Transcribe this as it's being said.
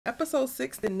Episode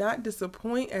 6 did not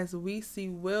disappoint as we see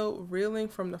Will reeling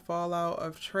from the fallout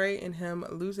of Trey and him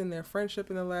losing their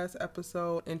friendship in the last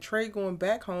episode, and Trey going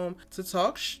back home to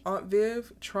talk Aunt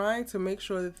Viv, trying to make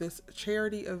sure that this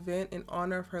charity event in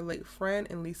honor of her late friend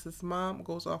and Lisa's mom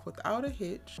goes off without a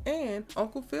hitch, and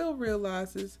Uncle Phil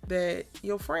realizes that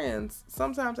your friends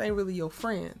sometimes ain't really your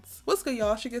friends. What's good,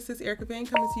 y'all? Sis Erica Vane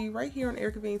coming to you right here on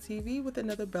Erica Vane TV with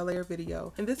another Bel Air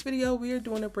video. In this video, we are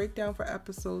doing a breakdown for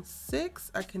episode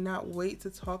 6. I cannot wait to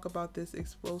talk about this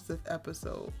explosive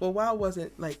episode. Well, while it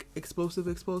wasn't like explosive,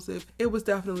 it was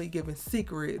definitely giving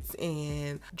secrets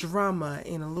and drama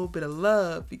and a little bit of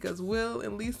love because Will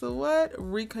and Lisa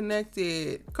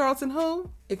reconnected. Carlton who?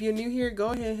 If you're new here, go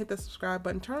ahead and hit that subscribe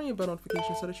button, turn on your bell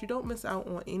notification so that you don't miss out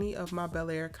on any of my Bel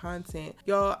Air content.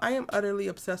 Y'all, I am utterly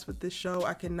obsessed with this show.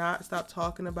 I cannot stop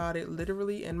talking about it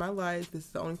literally in my life. This is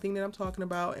the only thing that I'm talking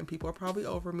about and people are probably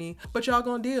over me, but y'all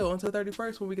gonna deal until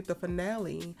 31st when we get the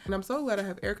finale. And I'm so glad I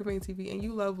have Erica Vane TV and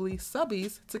you lovely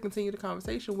subbies to continue the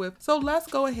conversation with. So let's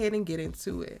go ahead and get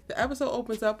into it. The episode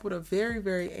opens up with a very,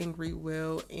 very angry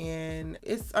Will, and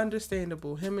it's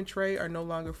understandable. Him and Trey are no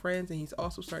longer friends, and he's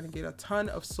also starting to get a ton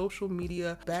of social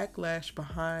media backlash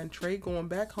behind Trey going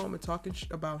back home and talking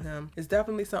about him. It's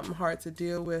definitely something hard to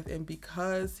deal with, and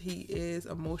because he is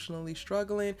emotionally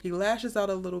struggling, he lashes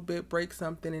out a little bit, breaks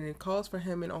something, and it calls for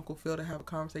him and Uncle Phil to have a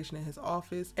conversation in his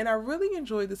office. And I really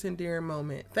enjoyed this endearing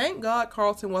moment. Thank God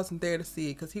Carlton wasn't there to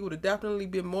see it, because he would have definitely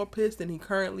been more pissed than he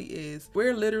currently is.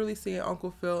 We're literally seeing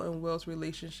Uncle Phil and Will's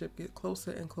relationship get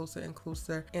closer and closer and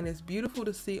closer, and it's beautiful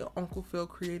to see Uncle Phil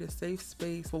create a safe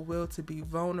space for Will to be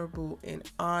vulnerable and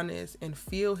honest and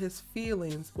feel his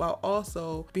feelings, while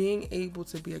also being able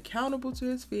to be accountable to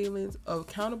his feelings,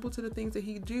 accountable to the things that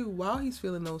he do while he's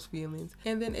feeling those feelings,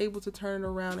 and then able to turn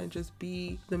around and just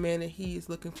be the man that he is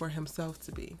looking for himself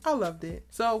to be. I loved it.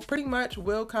 So pretty much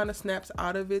Will kind of snaps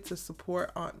out of it to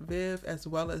support Aunt Viv as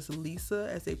well as Lisa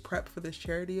as they prep for this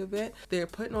charity event. They're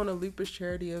putting on a lupus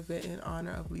charity event in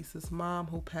honor of Lisa's mom,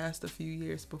 who passed a few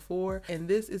years before, and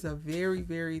this is a very,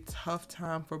 very tough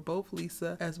time for both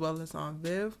Lisa as well as Aunt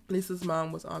Viv. Lisa's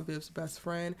mom was Aunt Viv's best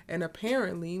friend, and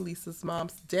apparently Lisa's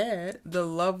mom's dad, the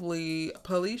lovely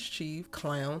police chief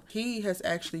clown, he has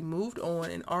actually moved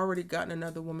on and already gotten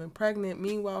another woman pregnant.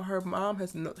 Meanwhile, her mom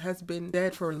has been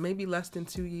dead for maybe less than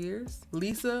 2 years.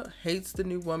 Lisa hates the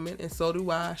new woman, and so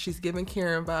do I. She's giving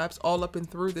Karen vibes all up and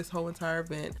through this whole entire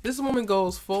event. This woman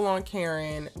goes full on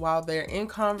Karen while they're in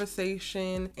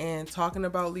conversation and talking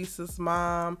about Lisa's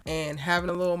mom and having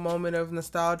a little moment of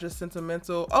nostalgia,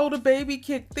 sentimental. Oh, the baby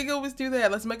kick. They always do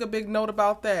that. Let's make a big note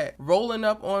about that. Rolling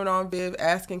up on Aunt Viv,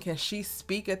 asking can she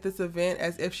speak at this event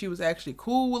as if she was actually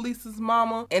cool with Lisa's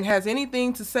mama and has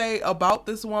anything to say about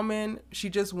this woman. She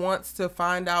just wants to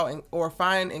find out or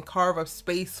find and carve a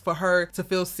space for her to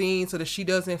feel seen so that she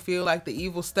doesn't feel like the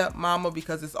evil stepmama,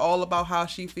 because it's all about how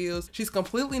she feels. She's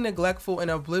completely neglectful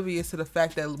and oblivious to the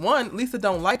fact that one, Lisa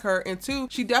don't like her, and two,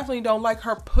 she definitely don't like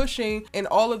her pushing in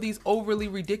all of these overly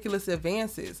ridiculous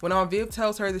advances. When Aunt Viv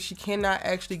tells her that she cannot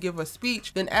actually give a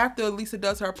speech, then after Lisa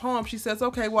does her poem, she says,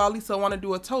 okay, well, Lisa want to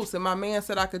do a toast and my man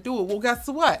said I could do it. Well, guess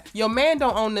what? Your man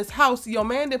don't own this house. Your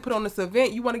man didn't put on this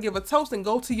event. You want to give a toast and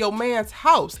go to your man's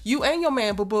house. You and your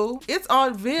man, boo-boo. It's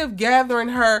Aunt Viv gathering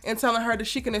her and telling her that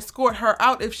she can escort her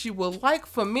out if she would like,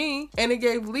 for me. And it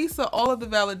gave Lisa all of the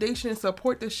validation and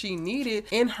support that she needed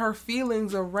in her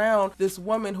feelings around this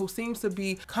woman who seems to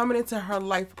be coming into her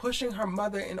life, pushing her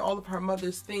mother and all of her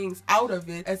mother's things out of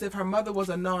it as if her mother was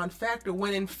a non-factor,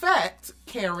 when in fact,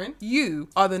 Karen, you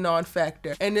are the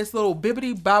non-factor. And this little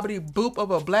bibbity bobbity boop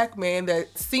of a black man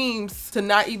that seems to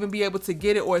not even be able to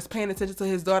get it or is paying attention to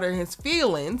his daughter and his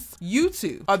feelings, you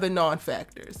two are the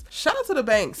non-factors. Shout out to the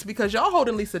Banks, because y'all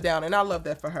holding Lisa down, and I love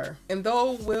that for her. And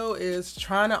though Will is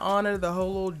trying to honor the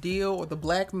whole little deal or the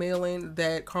blackmailing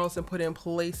that Carlton put in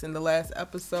place in the last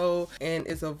episode and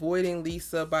is avoiding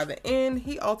Lisa, by the end,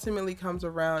 he ultimately comes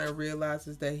around and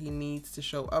realizes that he needs to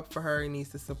show up for her. He needs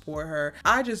to support her.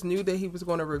 I just knew that he was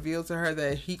going to reveal to her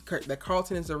that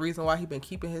Carlton is the reason why he's been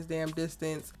keeping his damn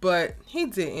distance, but he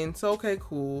didn't. So okay,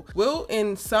 cool. Will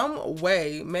in some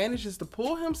way manages to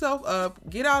pull himself up,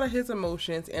 get out of his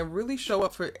emotions, and really show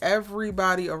up for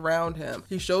everybody around him.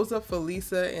 He shows up for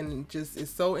Lisa and just is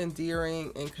so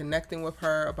endearing and connecting with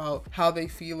her about how they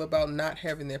feel about not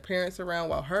having their parents around.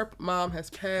 While her mom has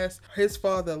passed, his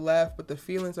father left, but the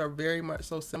feelings are very much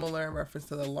so similar in reference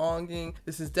to the longing.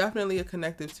 This is definitely a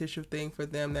connective tissue thing for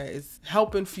them that is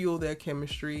helping fuel their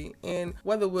chemistry. And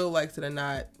whether Will likes it or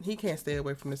not, he can't stay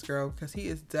away from this girl because he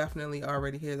is definitely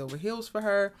already head over heels for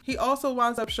her. He also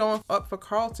winds up showing up for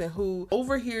Carlton, who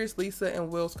overhears Lisa and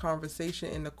Will's conversation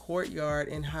in the courtyard,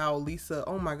 and how Lisa,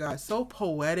 oh my God, so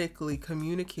poetically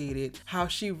communicated how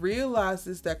she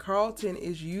realizes that Carlton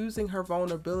is using her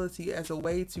vulnerability as a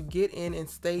way to get in and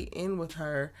stay in with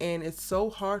her. And it's so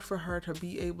hard for her to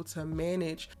be able to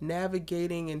manage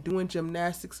navigating and doing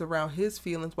gymnastics around his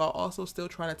feelings while also still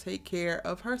trying to take care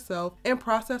of herself and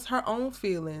process her own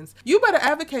feelings. You better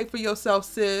advocate for yourself,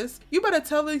 sis. You better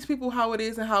tell these people how it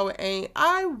is and how it ain't.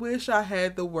 I wish I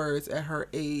had the words at her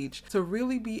age to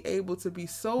really be able to be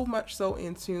so much so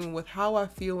in tune with how I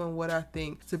feel and what I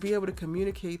think, to be able to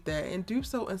communicate that and do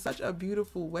so in such a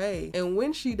beautiful way. And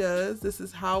when she does, this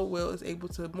is how Will is able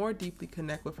to more deeply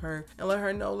connect with her and let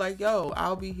her know, like, yo,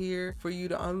 I'll be here for you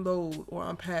to unload or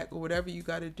unpack or whatever you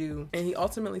got to do. And he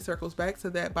ultimately circles back to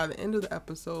that by the end of the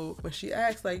episode when she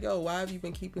asks, like, yo, why have you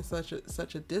been keeping such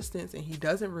a distance? And he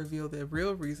doesn't reveal the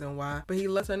real reason why, but he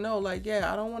lets her know, like,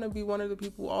 yeah, I don't want to be one of the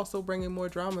people also bringing more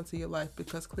drama to your life,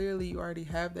 because clearly you already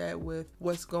have that with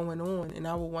what's going on, and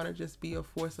I would want to just be a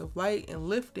force of light and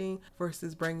lifting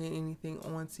versus bringing anything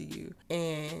onto you.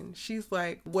 And she's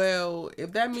like, well,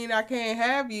 if that means I can't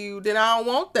have you, then I don't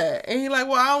want that. And he's like,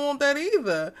 well, I don't want that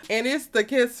either. And it's the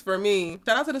kiss for me.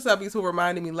 Shout out to the subbies who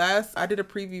reminded me I did a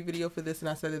preview video for this, and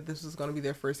I said that this was going to be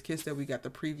their first kiss that we got the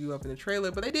preview of in the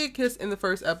trailer, but they did kiss in the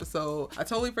first episode. I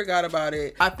totally forgot about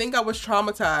it. I think I was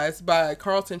traumatized by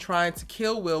Carlton trying to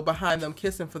kill Will behind them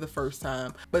kissing for the first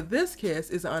time. But this kiss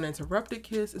is an uninterrupted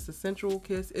kiss. It's a sensual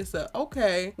kiss. It's a,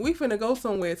 okay, we finna go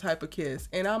somewhere type of kiss.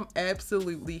 And I'm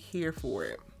absolutely here for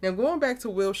it. Now, going back to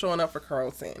Will showing up for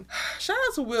Carlton. Shout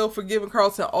out to Will for giving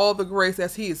Carlton all the grace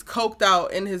as he is coked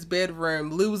out in his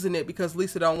bedroom, losing it because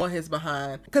Lisa don't want his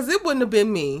behind. Because it wouldn't have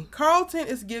been me. Carlton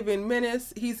is giving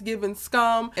menace. He's giving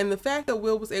scum. And the fact that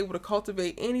Will was able to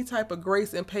cultivate any type of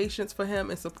grace and patience for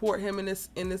him and support him in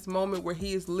this moment where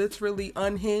he is literally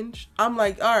unhinged. I'm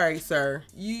like, all right, sir,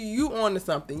 you on to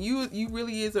something. You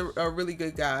really is a really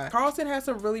good guy. Carlton has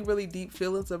some really, really deep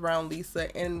feelings around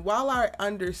Lisa. And while I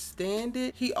understand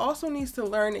it, he also needs to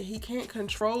learn that he can't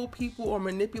control people or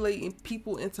manipulate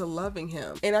people into loving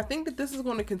him. And I think that this is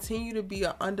going to continue to be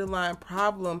an underlying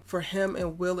problem for him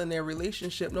and Will in their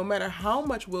relationship, no matter how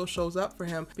much Will shows up for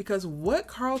him, because what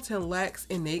Carlton lacks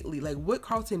innately, like what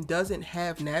Carlton doesn't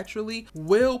have naturally,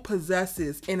 Will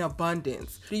possesses in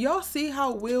abundance. Do y'all see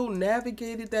how Will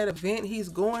navigated that event he's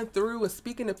going through and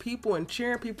speaking to people and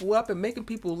cheering people up and making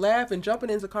people laugh and jumping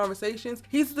into conversations?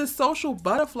 He's the social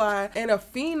butterfly and a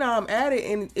phenom at it,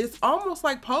 and it's almost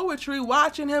like poetry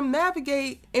watching him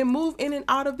navigate and move in and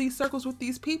out of these circles with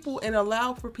these people and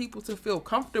allow for people to feel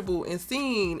comfortable and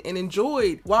seen and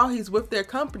enjoyed while he's with their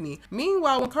company.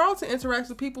 Meanwhile, when Carlton interacts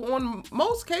with people, on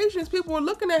most occasions people are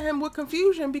looking at him with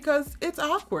confusion because it's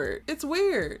awkward, it's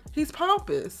weird, he's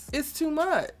pompous, it's too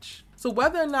much. So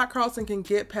whether or not Carlton can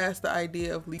get past the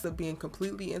idea of Lisa being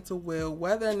completely into Will,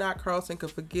 whether or not Carlton can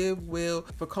forgive Will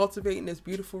for cultivating this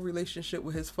beautiful relationship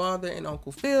with his father and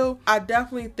Uncle Phil, I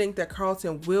definitely think that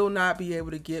Carlton will not be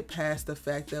able to get past the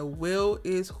fact that Will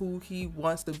is who he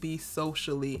wants to be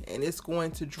socially, and it's going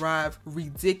to drive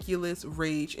ridiculous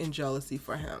rage and jealousy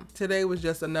for him. Today was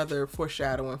just another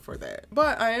foreshadowing for that.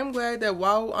 But I am glad that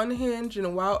while unhinged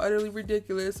and while utterly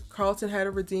ridiculous, Carlton had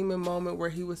a redeeming moment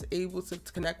where he was able to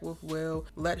connect with Will,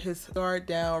 let his guard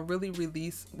down, really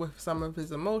release with some of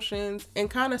his emotions, and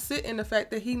kind of sit in the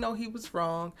fact that he know he was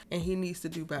wrong and he needs to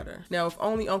do better. Now, if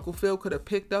only Uncle Phil could have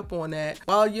picked up on that.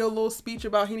 While your little speech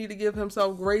about he need to give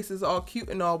himself grace is all cute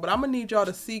and all, but I'm gonna need y'all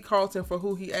to see Carlton for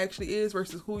who he actually is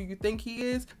versus who you think he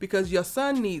is, because your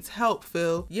son needs help,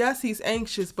 Phil. Yes, he's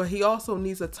anxious, but he also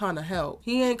needs a ton of help.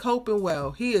 He ain't coping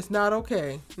well. He is not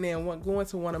okay. Now, going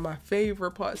to one of my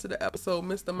favorite parts of the episode,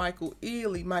 Mr. Michael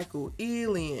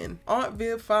Elian. Aunt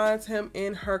Viv finds him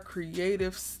in her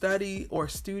creative study or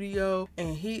studio,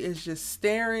 and he is just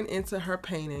staring into her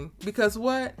painting. Because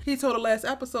what? He told the last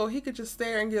episode he could just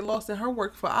stare and get lost in her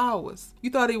work for hours.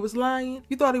 You thought he was lying?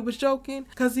 You thought he was joking?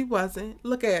 Because he wasn't.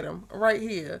 Look at him right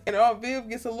here. And Aunt Viv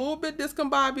gets a little bit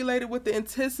discombobulated with the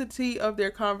intensity of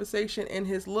their conversation and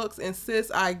his looks, and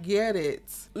sis, I get it.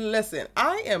 Listen,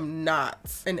 I am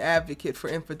not an advocate for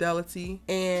infidelity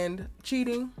and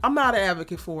cheating. I'm not an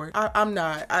advocate for it. I'm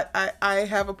not. I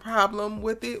have a problem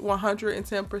with it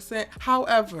 110%.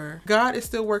 However, God is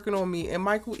still working on me, and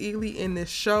Michael Ealy in this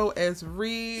show as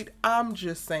Reed, I'm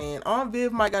just saying, Aunt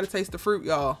Viv might gotta taste the fruit,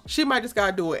 y'all. She might just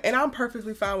gotta do it, and I'm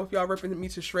perfectly fine with y'all ripping me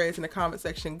to shreds in the comment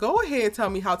section. Go ahead and tell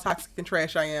me how toxic and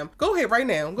trash I am. Go ahead right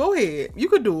now. Go ahead. You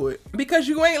could do it because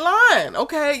you ain't lying,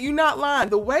 okay? You not lying.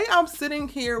 The way I'm sitting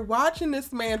here watching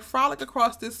this man frolic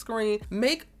across this screen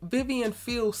make Vivian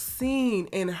feel seen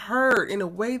and heard in a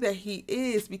way that he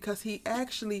is, because he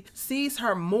actually sees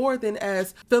her more than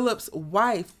as Phillip's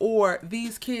wife or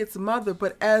these kids' mother,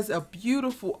 but as a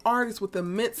beautiful artist with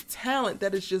immense talent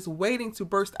that is just waiting to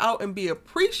burst out and be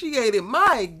appreciated.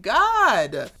 My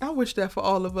God, I wish that for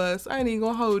all of us. I ain't even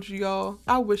gonna hold you, y'all.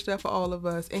 I wish that for all of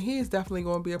us, and he is definitely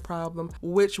gonna be a problem,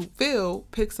 which Phil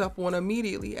picks up on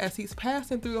immediately as he's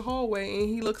passing through the hallway and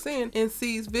he looks in and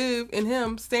sees Viv and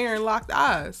him staring locked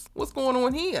eyes. What's going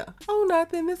on here? Oh,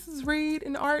 nothing. This is Reed,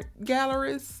 an art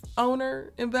gallerist,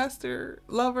 owner, investor,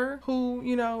 lover, who,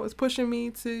 you know, is pushing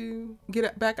me to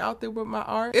get back out there with my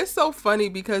art. It's so funny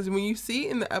because when you see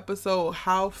in the episode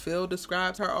how Phil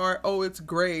describes her art, oh, it's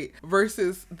great,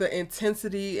 versus the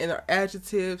intensity and the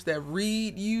adjectives that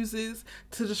Reed uses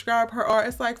to describe her art.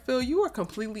 It's like, Phil, you are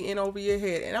completely in over your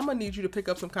head, and I'm gonna need you to pick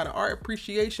up some kind of art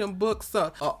appreciation book,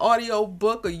 an audio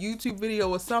book, a YouTube video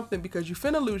or something, because you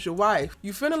finna lose your wife.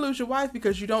 You finna lose your wife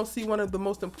because you don't see one of the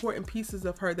most important pieces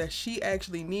of her that she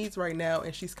actually needs right now,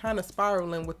 and she's kind of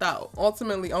spiraling without.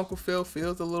 Ultimately, Uncle Phil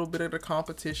feels a little bit of the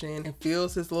competition and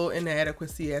feels his little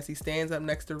inadequacy as he stands up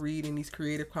next to Reed in these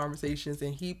creative conversations,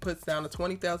 and he puts down a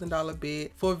 $20,000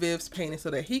 bid for Viv's painting so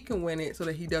that he can win it, so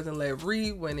that he doesn't let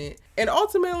Reed win it. And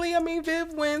ultimately, I mean,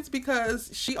 Viv wins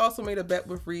because she also made a bet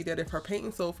with Reed that if her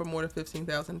painting sold for more than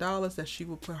 $15,000, that she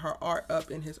would put her art up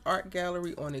in his art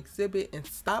gallery on exhibit and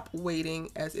stop waiting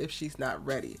as if she's not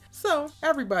ready. So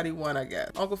everybody won, I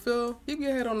guess. Uncle Phil, keep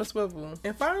your head on the swivel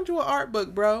and find you an art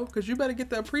book, bro, because you better get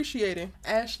the appreciating.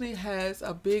 Ashley has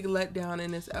a big letdown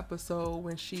in this episode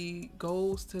when she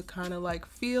goes to kind of like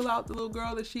feel out the little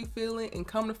girl that she feeling, and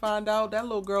come to find out that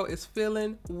little girl is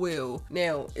feeling Will.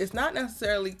 Now, it's not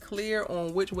necessarily clear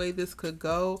on which way this could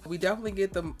go. We definitely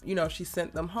get them, you know, she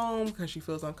sent them home because she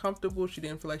feels uncomfortable. She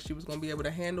didn't feel like she was going to be able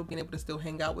to handle being able to still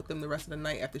hang out with them the rest of the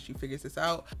night after she figures this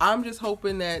out. I'm just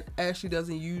hoping that Ashley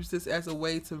doesn't use this as a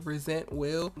way to resent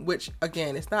Will, which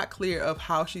again, it's not clear of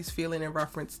how she's feeling in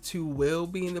reference to Will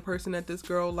being the person that this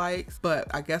girl likes, but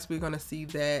I guess we're going to see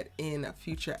that in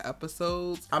future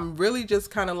episodes. I'm really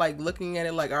just kind of like looking at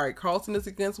it like, all right, Carlton is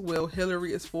against Will,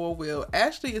 Hilary is for Will,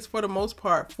 Ashley is for the most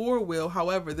part for Will.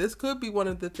 However, this could be one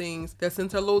of the things that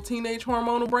sends her little teenage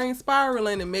hormonal brain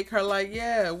spiraling and make her like,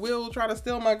 yeah, Will try to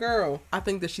steal my girl. I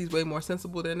think that she's way more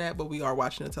sensible than that, but we are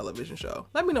watching a television show.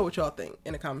 Let me know what y'all think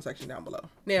in the comment section down below.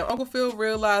 Now, Uncle Phil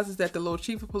realizes that the little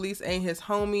chief of police ain't his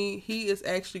homie. He is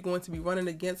actually going to be running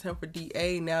against him for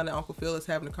DA now that Uncle Phil is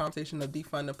having a conversation of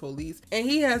defund the police. And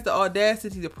he has the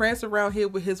audacity to prance around here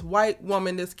with his white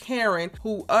woman, this Karen,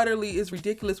 who utterly is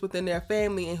ridiculous within their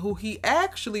family and who he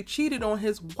actually cheated on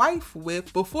his wife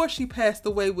with before she passed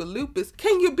away with lupus.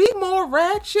 Can you be more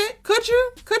ratchet? Could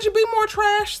you? Could you be more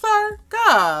trash, sir?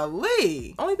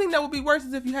 Golly. Only thing that would be worse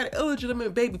is if you had an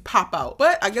illegitimate baby pop out.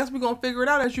 But I guess we're gonna figure it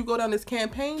out as you go down this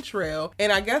campaign trail.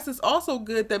 And I guess it's also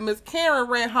good that Miss Karen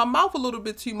ran her mouth a little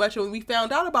bit too much when we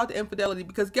found out about the infidelity,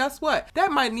 because guess what?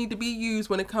 That might need to be used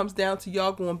when it comes down to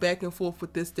y'all going back and forth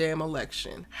with this damn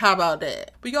election. How about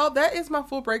that? But y'all, that is my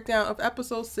full breakdown of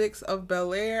episode 6 of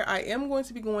Bel Air. I am going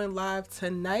to be going live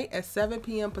tonight at 7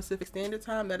 p.m. Pacific Standard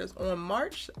Time. That is on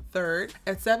March 3rd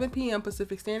at 7 p.m.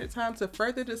 Pacific Standard Time to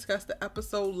further discuss the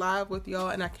episode live with y'all,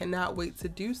 and I cannot wait to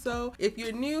do so. If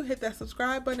you're new, hit that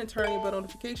subscribe button and turn on your bell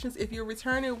notifications. If you're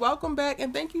returning, welcome back,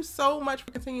 and thank you so much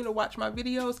for continuing to watch my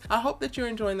videos. I hope that you're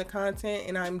enjoying the content,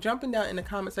 and I'm jumping down in the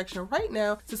comment section right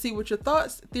now to see what your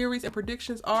thoughts, theories, and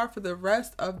predictions are for the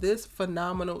rest of this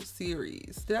phenomenal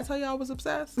series. Did I tell you I was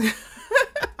obsessed?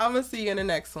 I'm gonna see you in the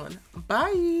next one.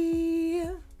 Bye.